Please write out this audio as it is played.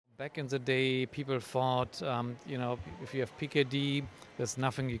Back in the day, people thought, if you have PKD, there's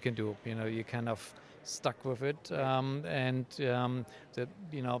nothing you can do. You kind of stuck with it, there's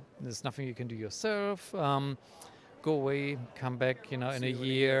nothing you can do yourself. Go away, come back, in a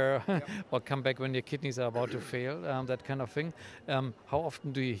year, or come back when your kidneys are about to fail, that kind of thing. How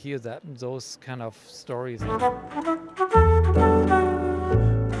often do you hear those kind of stories?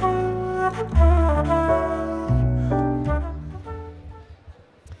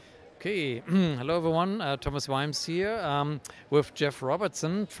 Okay, hello everyone, Thomas Weimbs here with Jeff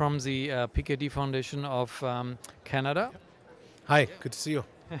Robertson from the PKD Foundation of Canada. Hi, good to see you.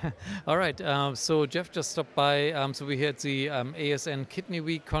 All right, so Jeff just stopped by, so we're here at the ASN Kidney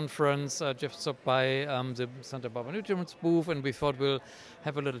Week conference. Jeff stopped by the Santa Barbara Nutrients booth, and we thought we'll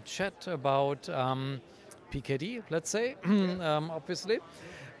have a little chat about PKD, let's say, obviously.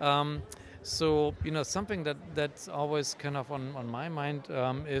 So, something that's always kind of on my mind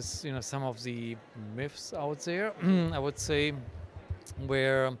is, some of the myths out there, I would say,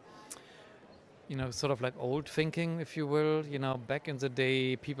 where, sort of like old thinking, if you will. Back in the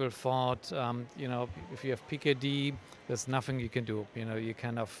day, people thought, if you have PKD, there's nothing you can do. You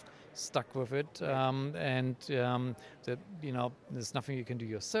kind of stuck with it, there's nothing you can do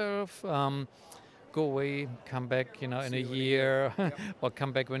yourself. Go away, come back, in a year, or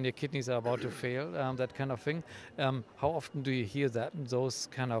come back when your kidneys are about to fail, that kind of thing. How often do you hear those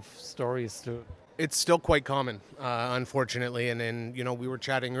kind of stories still? It's still quite common, unfortunately, and we were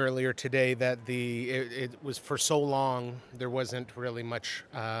chatting earlier today that it was for so long there wasn't really much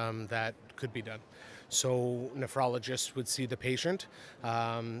that could be done. So nephrologists would see the patient,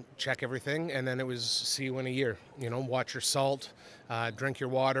 check everything, and then it was see you in a year. Watch your salt, drink your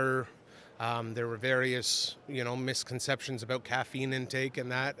water. There were various, misconceptions about caffeine intake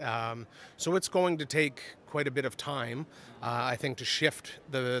and that. So it's going to take quite a bit of time, I think, to shift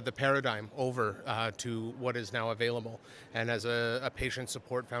the paradigm over to what is now available. And as a patient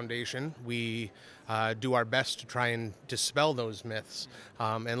support foundation, we do our best to try and dispel those myths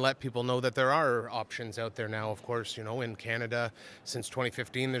and let people know that there are options out there now. Of course, in Canada, since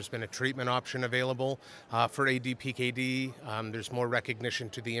 2015, there's been a treatment option available for ADPKD. There's more recognition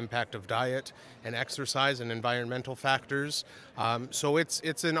to the impact of diet and exercise and environmental factors. So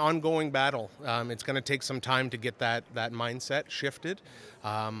it's an ongoing battle. It's going to take some time to get that mindset shifted.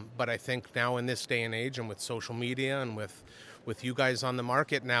 But I think now in this day and age, and with social media and with you guys on the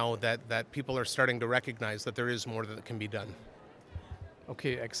market now, that people are starting to recognize that there is more that can be done.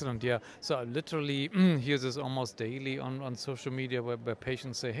 Okay, excellent. Yeah, so I literally hear this almost daily on social media where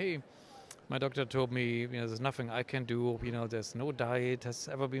patients say, hey, my doctor told me, there's nothing I can do. There's no diet has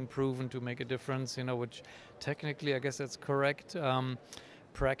ever been proven to make a difference, which technically I guess that's correct.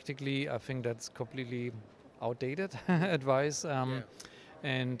 Practically, I think that's completely outdated advice.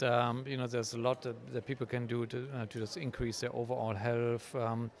 And there's a lot that people can do to just increase their overall health,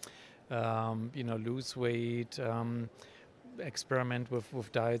 lose weight, experiment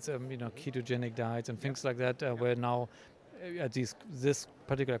with diets, ketogenic diets and things like that, where now at this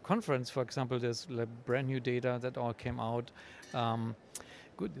particular conference, for example, there's brand new data that all came out.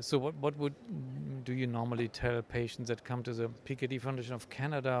 Good. So what do you normally tell patients that come to the PKD Foundation of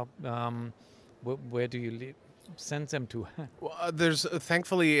Canada? Where do you send them to? Well, there's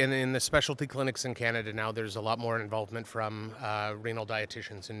thankfully in the specialty clinics in Canada now, there's a lot more involvement from renal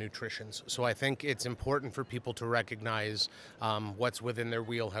dietitians and nutritionists. So I think it's important for people to recognize what's within their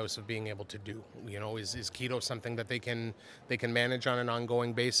wheelhouse of being able to do. Is keto something that they can manage on an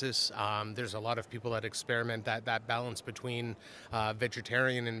ongoing basis? There's a lot of people that experiment that balance between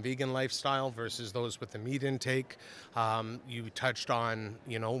vegetarian and vegan lifestyle versus those with the meat intake. You touched on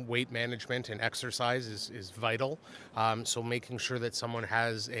weight management and exercise is vital. So making sure that someone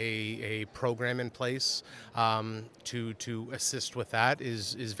has a program in place to assist with that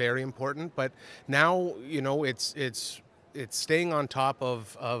is very important. But now, it's staying on top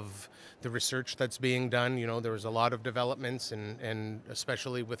of the research that's being done. There was a lot of developments, and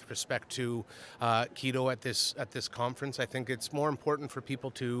especially with respect to keto at this conference. I think it's more important for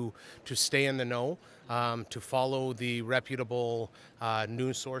people to stay in the know, to follow the reputable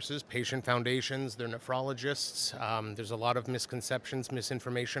news sources, patient foundations, their nephrologists. There's a lot of misconceptions,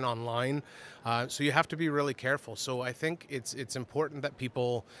 misinformation online, so you have to be really careful. So I think it's important that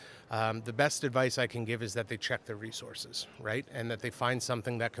people. The best advice I can give is that they check their resources, right? And that they find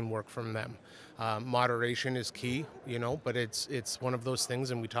something that can work from them. Moderation is key, but it's one of those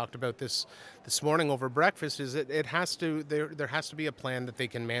things, and we talked about this morning over breakfast, is that there has to be a plan that they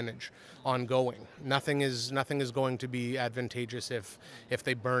can manage ongoing. Nothing is going to be advantageous if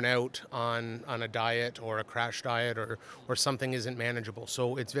they burn out on a diet or a crash diet or something isn't manageable.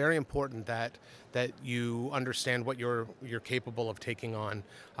 So it's very important that you understand what you're capable of taking on,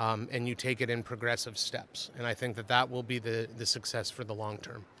 and you take it in progressive steps. And I think that will be the success for the long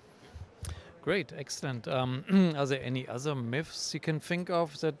term. Great, excellent. Are there any other myths you can think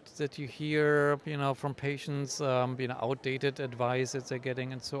of that you hear, from patients, outdated advice that they're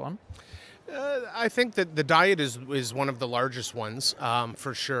getting and so on? I think that the diet is one of the largest ones,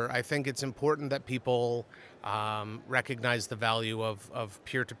 for sure. I think it's important that people recognize the value of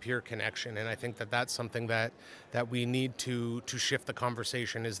peer-to-peer connection, and I think that's something that we need to shift the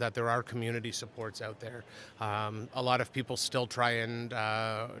conversation, is that there are community supports out there. A lot of people still try and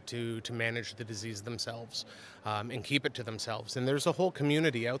to manage the disease themselves and keep it to themselves, and there's a whole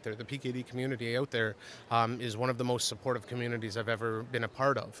community out there. The PKD community out there is one of the most supportive communities I've ever been a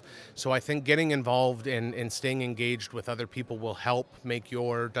part of. So I think getting involved and staying engaged with other people will help make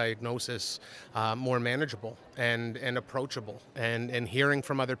your diagnosis more manageable and approachable, and hearing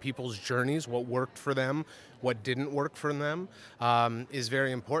from other people's journeys, what worked for them, what didn't work for them, is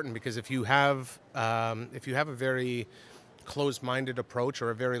very important, because if you have a very closed-minded approach or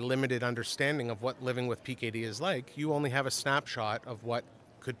a very limited understanding of what living with PKD is like, you only have a snapshot of what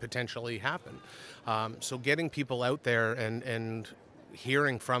could potentially happen. So getting people out there and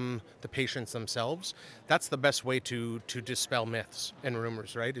hearing from the patients themselves, that's the best way to dispel myths and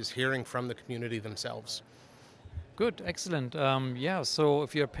rumors, right? Is hearing from the community themselves. Good, excellent. So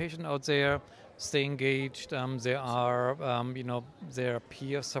if you're a patient out there, stay engaged. There are, there are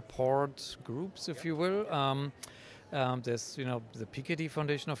peer support groups, if you will. There's, the PKD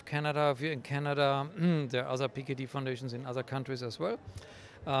Foundation of Canada. If you're in Canada, there are other PKD foundations in other countries as well.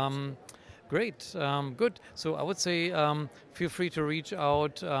 Great, good. So I would say feel free to reach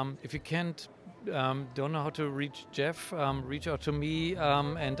out. If you can't, don't know how to reach Jeff, reach out to me,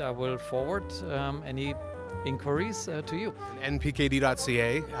 and I will forward any inquiries to you.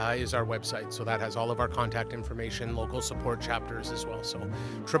 npkd.ca is our website, so that has all of our contact information, local support chapters as well. So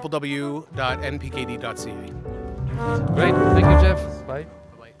www.npkd.ca. Great, thank you, Jeff.